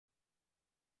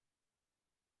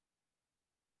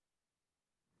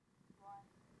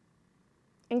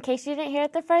In case you didn't hear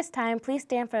it the first time, please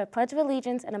stand for a Pledge of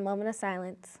Allegiance and a moment of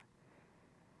silence.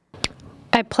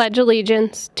 I pledge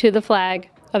allegiance to the flag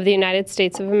of the United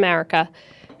States of America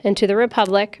and to the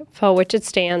republic for which it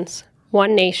stands,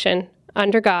 one nation,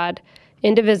 under God,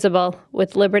 indivisible,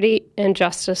 with liberty and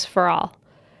justice for all.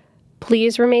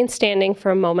 Please remain standing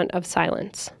for a moment of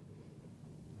silence.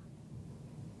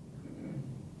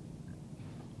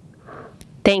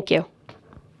 Thank you.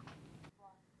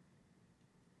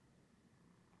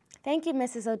 Thank you,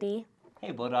 Mrs. O'D.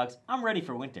 Hey, Bulldogs, I'm ready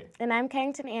for winter. And I'm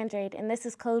Carrington Andrade, and this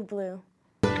is Code Blue.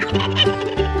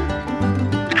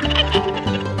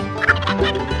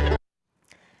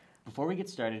 Before we get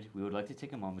started, we would like to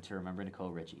take a moment to remember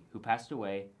Nicole Ritchie, who passed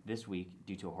away this week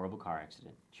due to a horrible car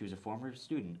accident. She was a former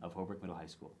student of Holbrook Middle High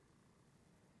School.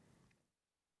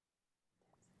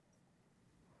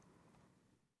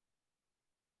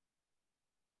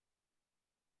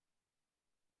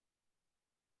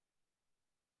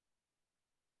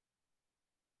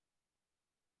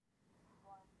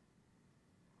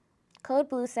 Code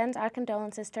Blue sends our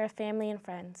condolences to her family and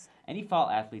friends. Any fall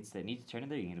athletes that need to turn in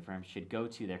their uniforms should go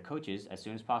to their coaches as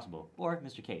soon as possible, or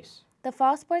Mr. Case. The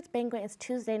Fall Sports Banquet is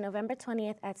Tuesday, November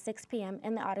 20th at 6 p.m.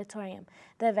 in the auditorium.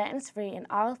 The event is free and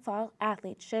all fall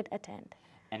athletes should attend.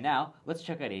 And now, let's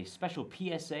check out a special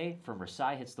PSA from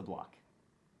Versailles Hits the Block.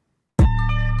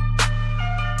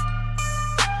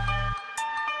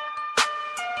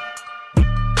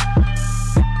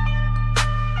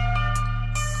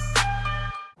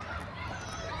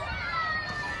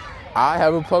 I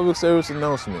have a public service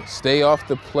announcement. Stay off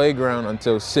the playground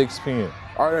until 6 p.m.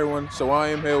 All right, everyone, so I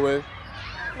am here with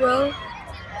Will,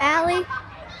 Allie,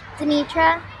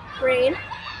 Denitra, Reed,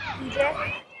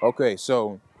 DJ. Okay,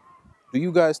 so do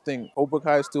you guys think Holbrook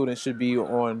High students should be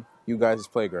on you guys'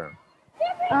 playground?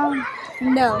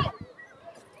 No.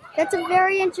 That's a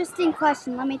very interesting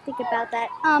question. Let me think about that.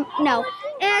 No.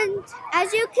 And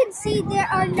as you can see, there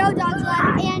are no dogs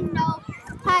allowed and no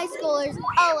high schoolers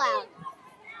allowed.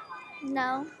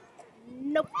 No.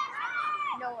 Nope.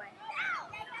 No way.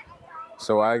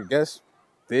 So I guess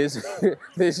this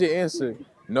your answer.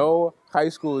 No high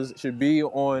schoolers should be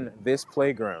on this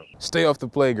playground. Stay off the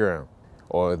playground,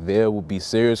 or there will be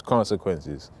serious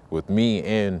consequences with me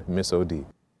and Miss OD.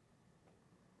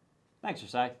 Thanks,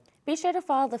 Versailles. Be sure to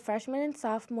follow the freshman and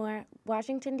sophomore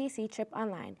Washington, D.C. trip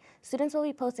online. Students will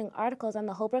be posting articles on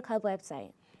the Holbrook Hub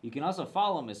website. You can also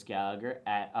follow Miss Gallagher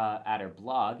at her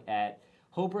blog at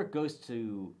Holbrook Goes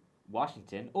to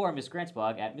Washington, or Miss Grant's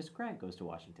blog at Miss Grant Goes to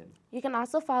Washington. You can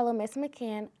also follow Miss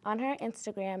McCann on her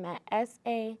Instagram at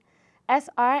SRA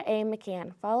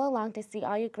McCann. Follow along to see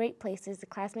all your great places the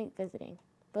classmates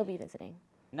will be visiting.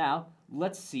 Now,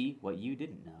 let's see what you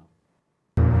didn't know.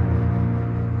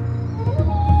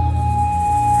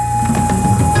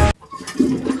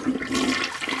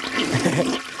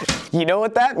 You know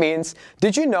what that means?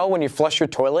 Did you know when you flush your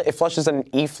toilet, it flushes at an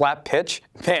E-flat pitch?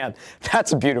 Man,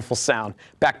 that's a beautiful sound.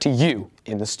 Back to you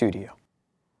in the studio.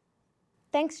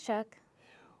 Thanks, Chuck.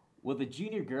 Will the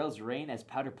junior girls reign as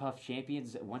Powder Puff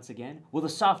champions once again? Will the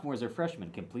sophomores or freshmen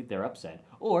complete their upset?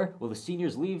 Or will the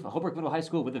seniors leave Holbrook Middle High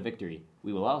School with a victory?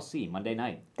 We will all see Monday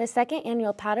night. The second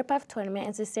annual Powder Puff tournament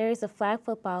is a series of flag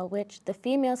football which the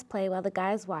females play while the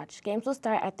guys watch. Games will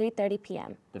start at 3:30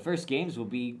 p.m. The first games will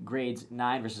be grades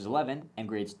 9 versus 11 and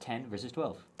grades 10 versus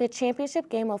 12. The championship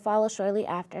game will follow shortly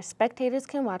after. Spectators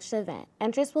can watch the event.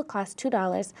 Entrance will cost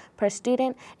 $2 per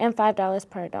student and $5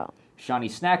 per adult. Shawnee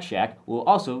Snack Shack will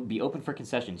also be open for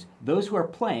concessions. Those who are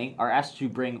playing are asked to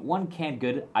bring one canned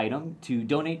good item to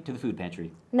donate to the food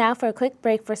pantry. Now for a quick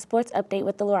break for sports update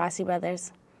with the Lorassi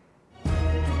brothers.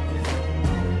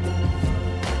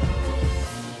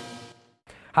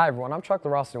 Hi everyone, I'm Chuck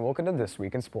Larossi and welcome to This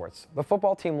Week in Sports. The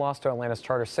football team lost to Atlanta's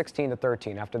Charter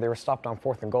 16-13 after they were stopped on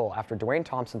 4th and goal after Dwayne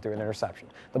Thompson threw an interception.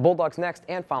 The Bulldogs' next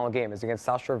and final game is against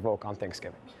South Shore Voc on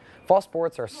Thanksgiving. Fall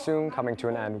sports are soon coming to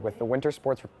an end with the winter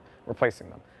sports replacing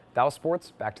them. That was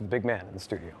sports. Back to the big man in the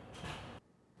studio.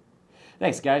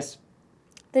 Thanks, guys.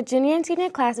 The junior and senior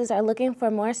classes are looking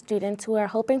for more students who are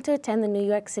hoping to attend the New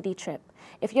York City trip.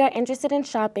 If you are interested in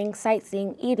shopping,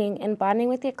 sightseeing, eating, and bonding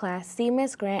with your class, see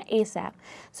Ms. Grant ASAP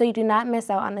so you do not miss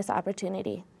out on this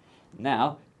opportunity.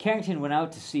 Now, Carrington went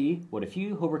out to see what a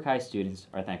few Holbrook High students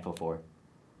are thankful for.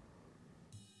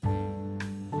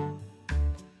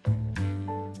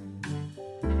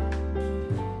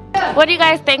 What are you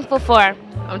guys thankful for?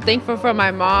 I'm thankful for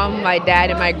my mom, my dad,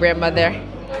 and my grandmother.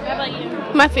 How about you?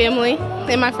 My family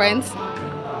and my friends.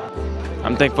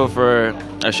 I'm thankful for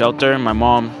a shelter, my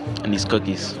mom, and these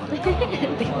cookies.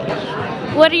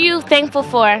 What are you thankful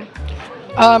for?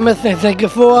 I'm thankful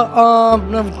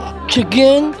for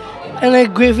chicken and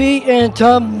like gravy and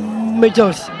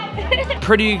tomatoes.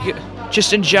 Pretty,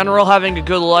 just in general, having a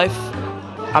good life.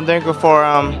 I'm thankful for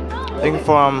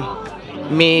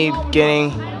me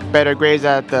getting better grades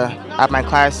at my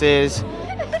classes.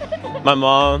 My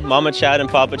mom, Mama Chad and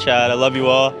Papa Chad, I love you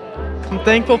all. I'm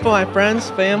thankful for my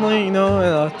friends, family,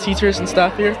 and teachers and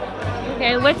staff here.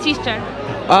 Okay, what teacher?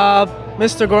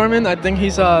 Mr. Gorman, I think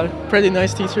he's a pretty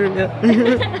nice teacher.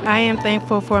 Yeah. I am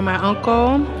thankful for my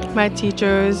uncle, my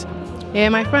teachers,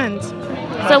 and my friends.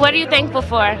 So what are you thankful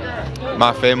for?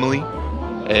 My family,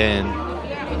 and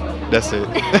that's it.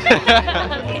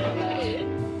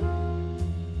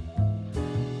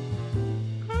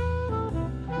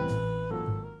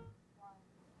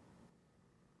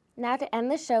 Now to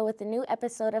end the show with a new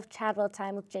episode of Chadwell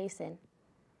Time with Jason.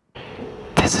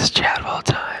 This is Chadwell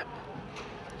Time,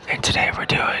 and today we're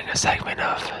doing a segment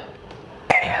of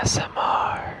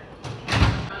ASMR.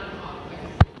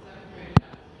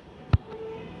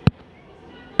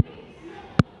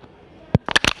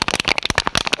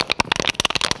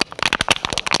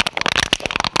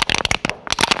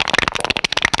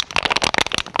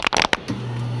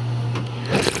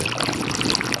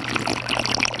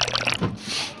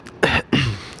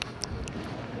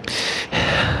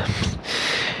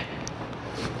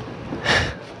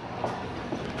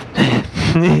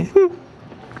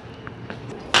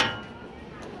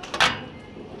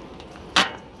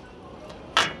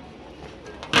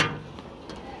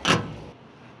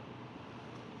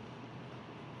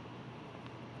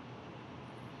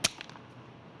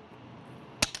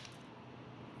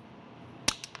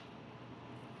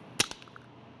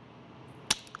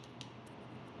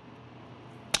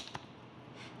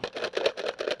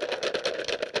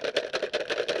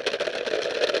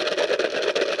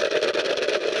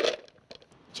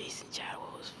 Jason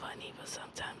Chadwell is funny, but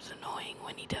sometimes annoying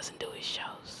when he doesn't do his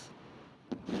shows.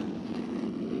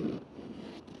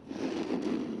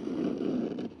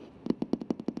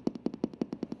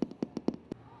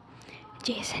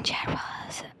 Jason Chadwell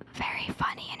is a very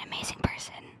funny and amazing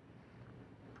person.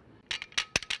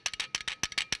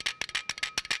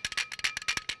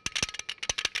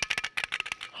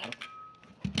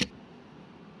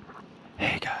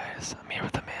 Hey guys, I'm here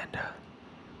with Amanda.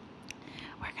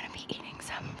 We're gonna be eating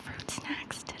some fruit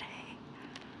snacks today.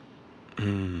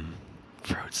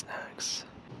 Fruit snacks.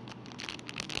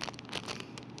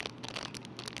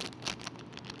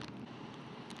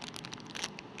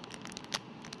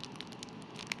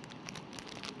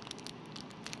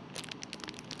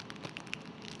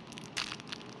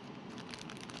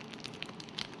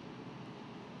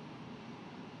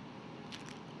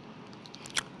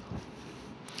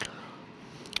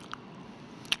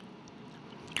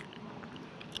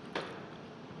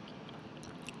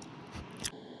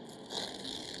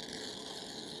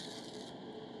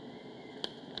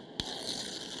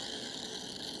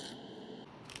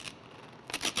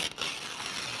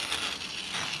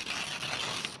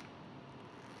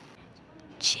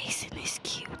 Jason is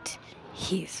cute.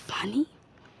 He is funny.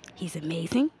 He's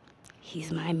amazing.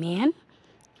 He's my man.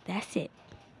 That's it.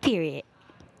 Period.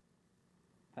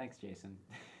 Thanks, Jason.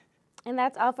 And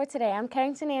that's all for today. I'm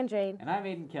Carrington Andrade. And I'm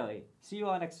Aiden Kelly. See you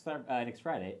all next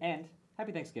Friday. And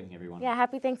happy Thanksgiving, everyone. Yeah,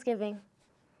 happy Thanksgiving.